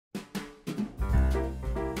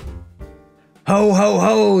Ho, ho,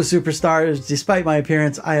 ho, superstars. Despite my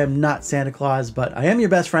appearance, I am not Santa Claus, but I am your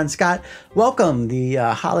best friend, Scott. Welcome. The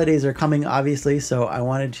holidays are coming, obviously, so I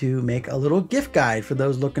wanted to make a little gift guide for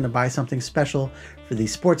those looking to buy something special for the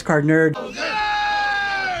sports card nerd.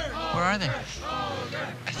 Where are they?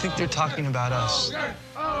 I think they're talking about us.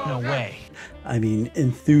 No way. I mean,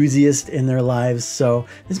 enthusiast in their lives. So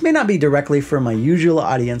this may not be directly for my usual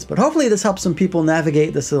audience, but hopefully this helps some people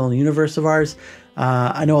navigate this little universe of ours.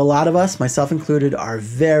 I know a lot of us, myself included, are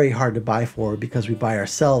very hard to buy for because we buy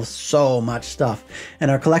ourselves so much stuff,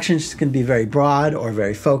 and our collections can be very broad or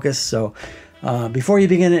very focused. So before you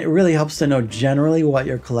begin, it really helps to know generally what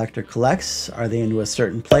your collector collects. Are they into a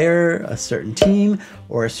certain player, a certain team,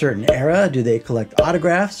 or a certain era? Do they collect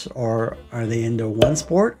autographs, or are they into one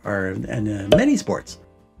sport or into many sports?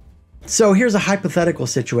 So here's a hypothetical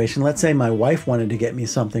situation. Let's say my wife wanted to get me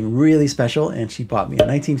something really special and she bought me a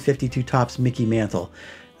 1952 Topps Mickey Mantle.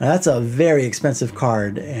 Now that's a very expensive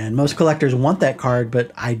card, and most collectors want that card,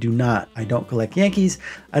 but I do not. I don't collect Yankees.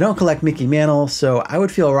 I don't collect Mickey Mantle, so I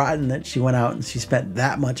would feel rotten that she went out and she spent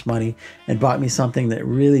that much money and bought me something that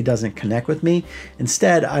really doesn't connect with me.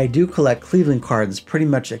 Instead, I do collect Cleveland cards pretty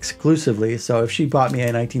much exclusively, so if she bought me a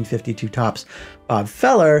 1952 Topps Bob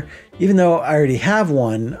Feller, even though I already have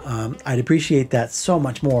one, I'd appreciate that so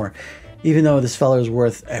much more. Even though this feller is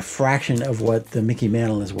worth a fraction of what the Mickey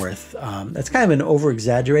Mantle is worth. That's kind of an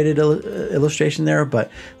over-exaggerated illustration there,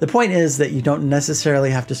 but the point is that you don't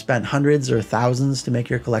necessarily have to spend hundreds or thousands to make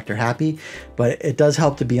your collector happy, but it does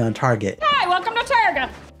help to be on target. Hi, welcome to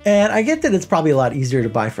Target. And I get that it's probably a lot easier to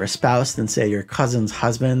buy for a spouse than, say, your cousin's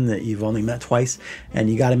husband that you've only met twice and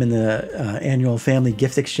you got him in the annual family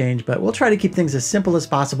gift exchange, but we'll try to keep things as simple as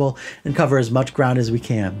possible and cover as much ground as we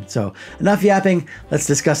can. So enough yapping, let's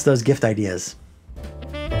discuss those gift ideas.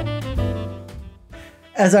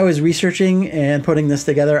 As I was researching and putting this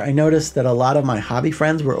together, I noticed that a lot of my hobby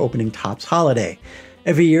friends were opening Topps Holiday.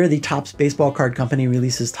 Every year, the Topps Baseball Card Company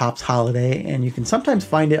releases Topps Holiday, and you can sometimes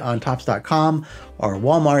find it on Topps.com or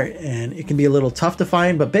Walmart, and it can be a little tough to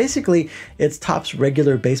find, but basically, it's Topps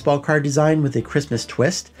regular baseball card design with a Christmas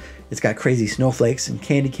twist. It's got crazy snowflakes and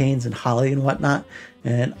candy canes and holly and whatnot,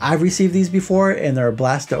 and I've received these before, and they're a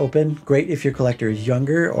blast to open. Great if your collector is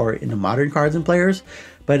younger or into modern cards and players,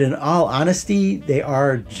 but in all honesty, they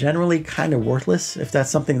are generally kind of worthless if that's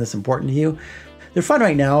something that's important to you. They're fun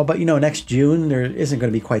right now, but you know, next June, there isn't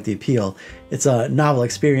going to be quite the appeal. It's a novel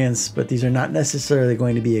experience, but these are not necessarily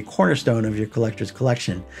going to be a cornerstone of your collector's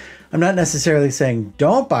collection. I'm not necessarily saying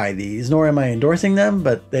don't buy these, nor am I endorsing them,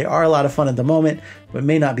 but they are a lot of fun at the moment, but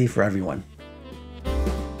may not be for everyone.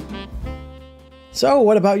 So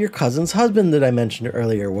what about your cousin's husband that I mentioned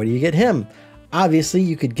earlier? What do you get him? Obviously,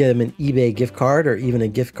 you could get him an eBay gift card or even a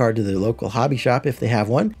gift card to the local hobby shop if they have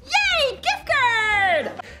one. Yay, gift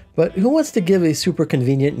card! But who wants to give a super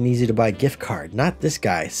convenient and easy to buy gift card? Not this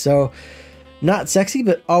guy. So, not sexy,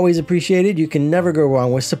 but always appreciated. You can never go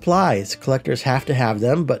wrong with supplies. Collectors have to have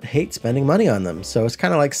them, but hate spending money on them. So it's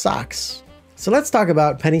kind of like socks. So let's talk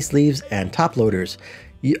about penny sleeves and top loaders.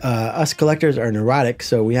 Us collectors are neurotic,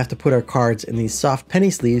 so we have to put our cards in these soft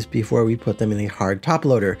penny sleeves before we put them in a hard top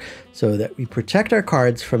loader so that we protect our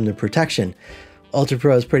cards from the protection.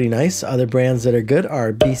 UltraPro is pretty nice. Other brands that are good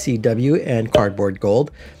are BCW and Cardboard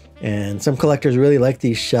Gold. And some collectors really like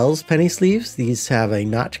these Shellz penny sleeves. These have a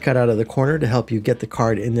notch cut out of the corner to help you get the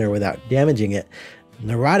card in there without damaging it.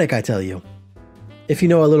 Neurotic, I tell you. If you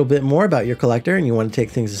know a little bit more about your collector and you want to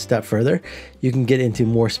take things a step further, you can get into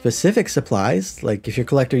more specific supplies. Like if your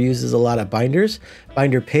collector uses a lot of binders,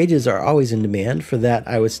 binder pages are always in demand. For that,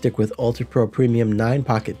 I would stick with UltraPro Premium 9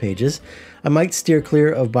 pocket pages. I might steer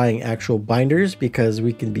clear of buying actual binders because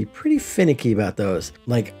we can be pretty finicky about those.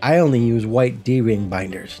 Like I only use white D-ring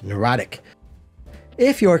binders. Neurotic.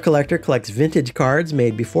 If your collector collects vintage cards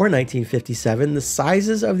made before 1957, the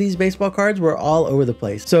sizes of these baseball cards were all over the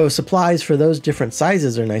place. So supplies for those different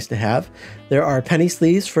sizes are nice to have. There are penny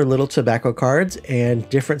sleeves for little tobacco cards and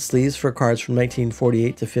different sleeves for cards from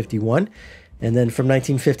 1948 to 51. And then from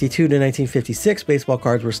 1952 to 1956, baseball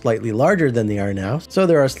cards were slightly larger than they are now. So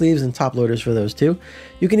there are sleeves and top loaders for those too.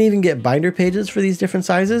 You can even get binder pages for these different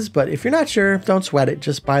sizes, but if you're not sure, don't sweat it.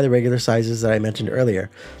 Just buy the regular sizes that I mentioned earlier.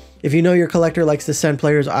 If you know your collector likes to send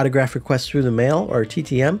players autograph requests through the mail or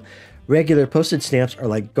TTM, regular postage stamps are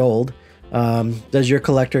like gold. Does your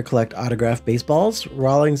collector collect autographed baseballs?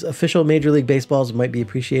 Rawlings official Major League Baseballs might be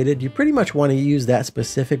appreciated. You pretty much want to use that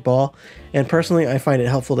specific ball. And personally, I find it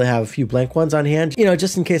helpful to have a few blank ones on hand, you know,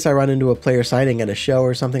 just in case I run into a player signing at a show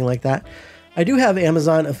or something like that. I do have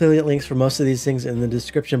Amazon affiliate links for most of these things in the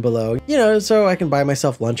description below, you know, so I can buy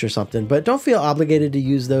myself lunch or something, but don't feel obligated to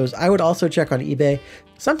use those. I would also check on eBay.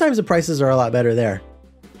 Sometimes the prices are a lot better there.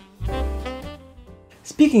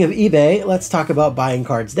 Speaking of eBay, let's talk about buying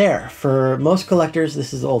cards there. For most collectors,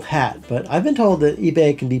 this is old hat, but I've been told that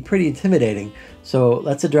eBay can be pretty intimidating. So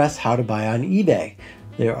let's address how to buy on eBay.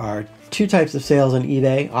 There are two types of sales on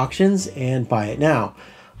eBay, auctions and buy it now.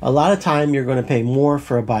 A lot of time you're going to pay more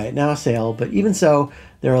for a buy it now sale, but even so,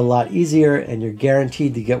 they're a lot easier and you're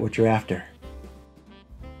guaranteed to get what you're after.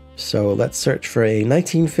 So let's search for a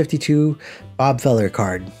 1952 Bob Feller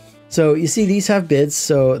card. So you see these have bids,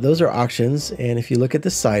 so those are auctions, and if you look at the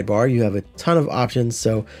sidebar, you have a ton of options.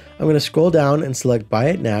 So I'm going to scroll down and select buy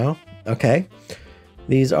it now. Okay.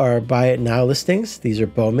 These are buy it now listings. These are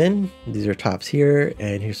Bowman. These are tops here,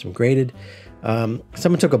 and here's some graded.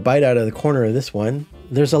 Someone took a bite out of the corner of this one.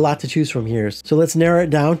 There's a lot to choose from here. So let's narrow it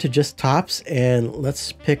down to just tops, and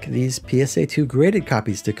let's pick these PSA 2 graded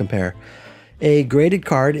copies to compare. A graded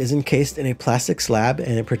card is encased in a plastic slab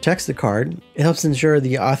and it protects the card. It helps ensure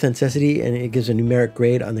the authenticity and it gives a numeric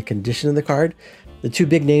grade on the condition of the card. The two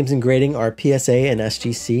big names in grading are PSA and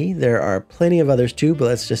SGC. There are plenty of others too, but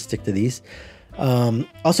let's just stick to these.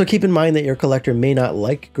 Also keep in mind that your collector may not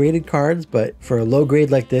like graded cards, but for a low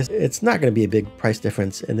grade like this, it's not going to be a big price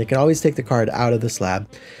difference, and they can always take the card out of the slab.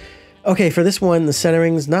 Okay, for this one, the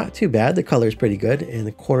centering's not too bad. The color's pretty good, and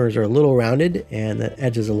the corners are a little rounded, and the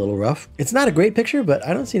edge is a little rough. It's not a great picture, but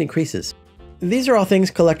I don't see any creases. These are all things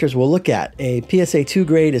collectors will look at. A PSA 2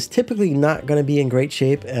 grade is typically not going to be in great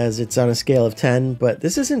shape as it's on a scale of 10, but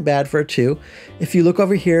this isn't bad for a 2. If you look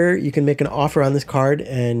over here, you can make an offer on this card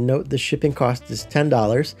and note the shipping cost is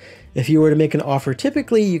 $10. If you were to make an offer,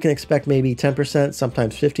 typically you can expect maybe 10%,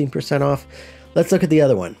 sometimes 15% off. Let's look at the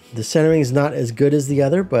other one. The centering is not as good as the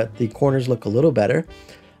other, but the corners look a little better.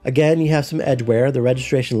 Again, you have some edge wear. The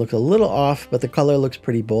registration looks a little off, but the color looks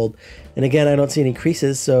pretty bold. And again, I don't see any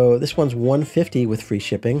creases, so this one's $150 with free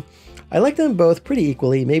shipping. I like them both pretty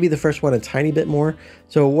equally, maybe the first one a tiny bit more.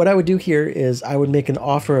 So what I would do here is I would make an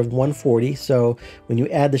offer of $140, so when you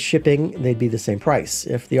add the shipping, they'd be the same price.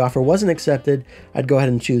 If the offer wasn't accepted, I'd go ahead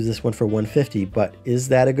and choose this one for $150, but is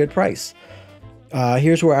that a good price?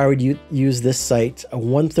 Here's where I would use this site,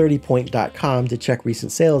 130point.com, to check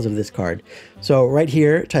recent sales of this card. So right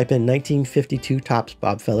here, type in 1952 Topps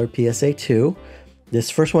Bob Feller PSA 2. This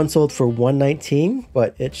first one sold for $119,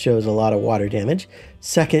 but it shows a lot of water damage.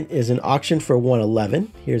 Second is an auction for $111.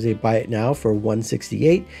 Here's a buy it now for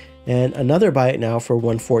 $168, and another buy it now for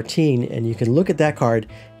 $114. And you can look at that card,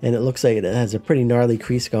 and it looks like it has a pretty gnarly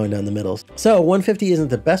crease going down the middle. So $150 isn't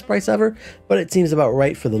the best price ever, but it seems about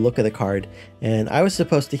right for the look of the card. And I was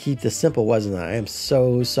supposed to keep this simple, wasn't I? I am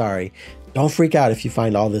so sorry. Don't freak out if you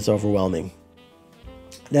find all this overwhelming.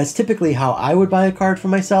 That's typically how I would buy a card for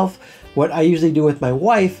myself. What I usually do with my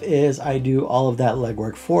wife is I do all of that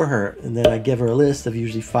legwork for her, and then I give her a list of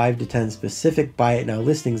usually 5 to 10 specific buy it now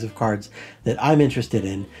listings of cards that I'm interested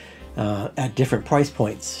in at different price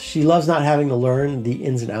points. She loves not having to learn the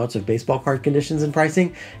ins and outs of baseball card conditions and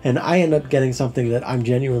pricing, and I end up getting something that I'm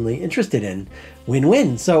genuinely interested in.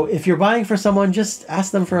 Win-win. So if you're buying for someone, just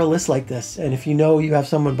ask them for a list like this, and if you know you have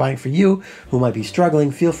someone buying for you who might be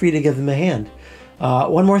struggling, feel free to give them a hand.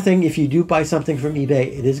 One more thing, if you do buy something from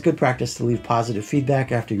eBay, it is good practice to leave positive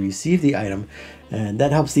feedback after you receive the item, and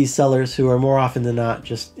that helps these sellers who are more often than not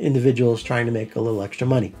just individuals trying to make a little extra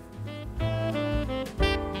money.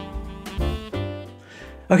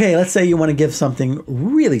 Okay, let's say you want to give something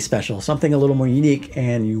really special, something a little more unique,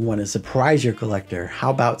 and you want to surprise your collector.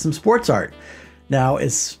 How about some sports art? Now,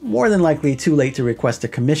 it's more than likely too late to request a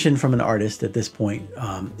commission from an artist at this point.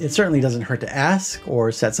 It certainly doesn't hurt to ask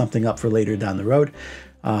or set something up for later down the road.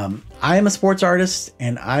 I am a sports artist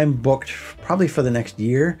and I'm booked probably for the next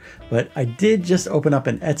year, but I did just open up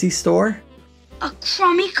an Etsy store. A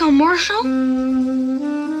crummy commercial?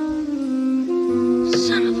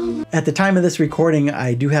 Son of a... At the time of this recording,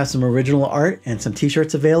 I do have some original art and some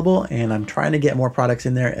t-shirts available, and I'm trying to get more products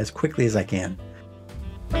in there as quickly as I can.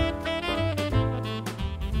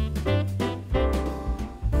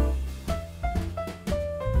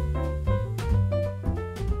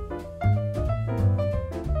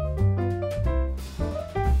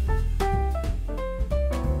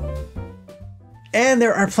 And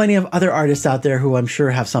there are plenty of other artists out there who I'm sure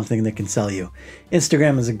have something that can sell you.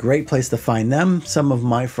 Instagram is a great place to find them. Some of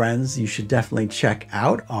my friends you should definitely check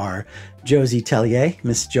out are Josie Tellier,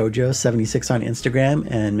 Miss Jojo76 on Instagram,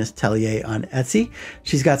 and Miss Tellier on Etsy.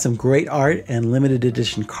 She's got some great art and limited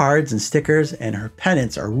edition cards and stickers, and her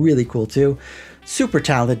pennants are really cool too. Super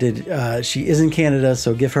talented. She is in Canada,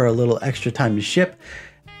 so give her a little extra time to ship.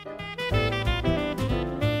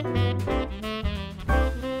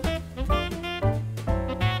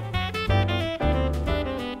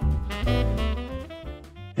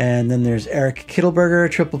 And then there's Eric Kittleberger,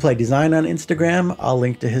 Triple Play Design on Instagram. I'll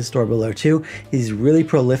link to his store below too. He's really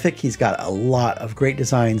prolific. He's got a lot of great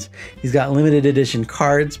designs. He's got limited edition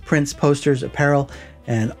cards, prints, posters, apparel,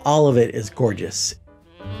 and all of it is gorgeous.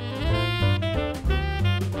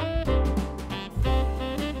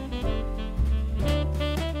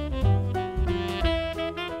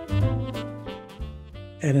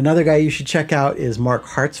 And another guy you should check out is Mark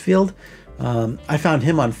Hartsfield. I found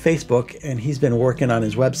him on Facebook, and he's been working on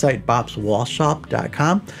his website,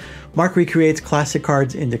 bopswallshop.com. Mark recreates classic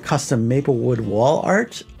cards into custom maplewood wall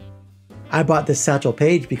art. I bought this satchel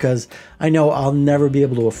page because I know I'll never be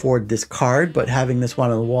able to afford this card, but having this one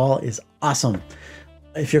on the wall is awesome.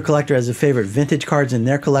 If your collector has a favorite vintage cards in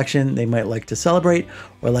their collection they might like to celebrate,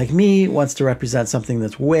 or like me, wants to represent something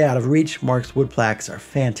that's way out of reach, Mark's wood plaques are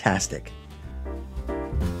fantastic.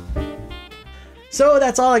 So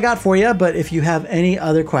that's all I got for you, but if you have any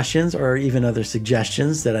other questions or even other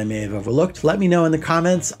suggestions that I may have overlooked, let me know in the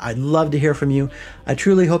comments. I'd love to hear from you. I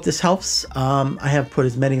truly hope this helps. I have put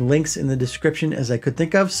as many links in the description as I could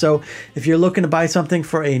think of, so if you're looking to buy something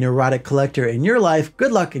for a neurotic collector in your life,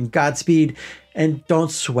 good luck and Godspeed, and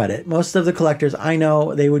don't sweat it. Most of the collectors I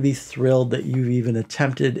know, they would be thrilled that you've even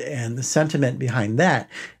attempted, and the sentiment behind that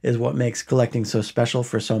is what makes collecting so special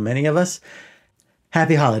for so many of us.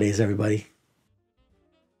 Happy holidays, everybody.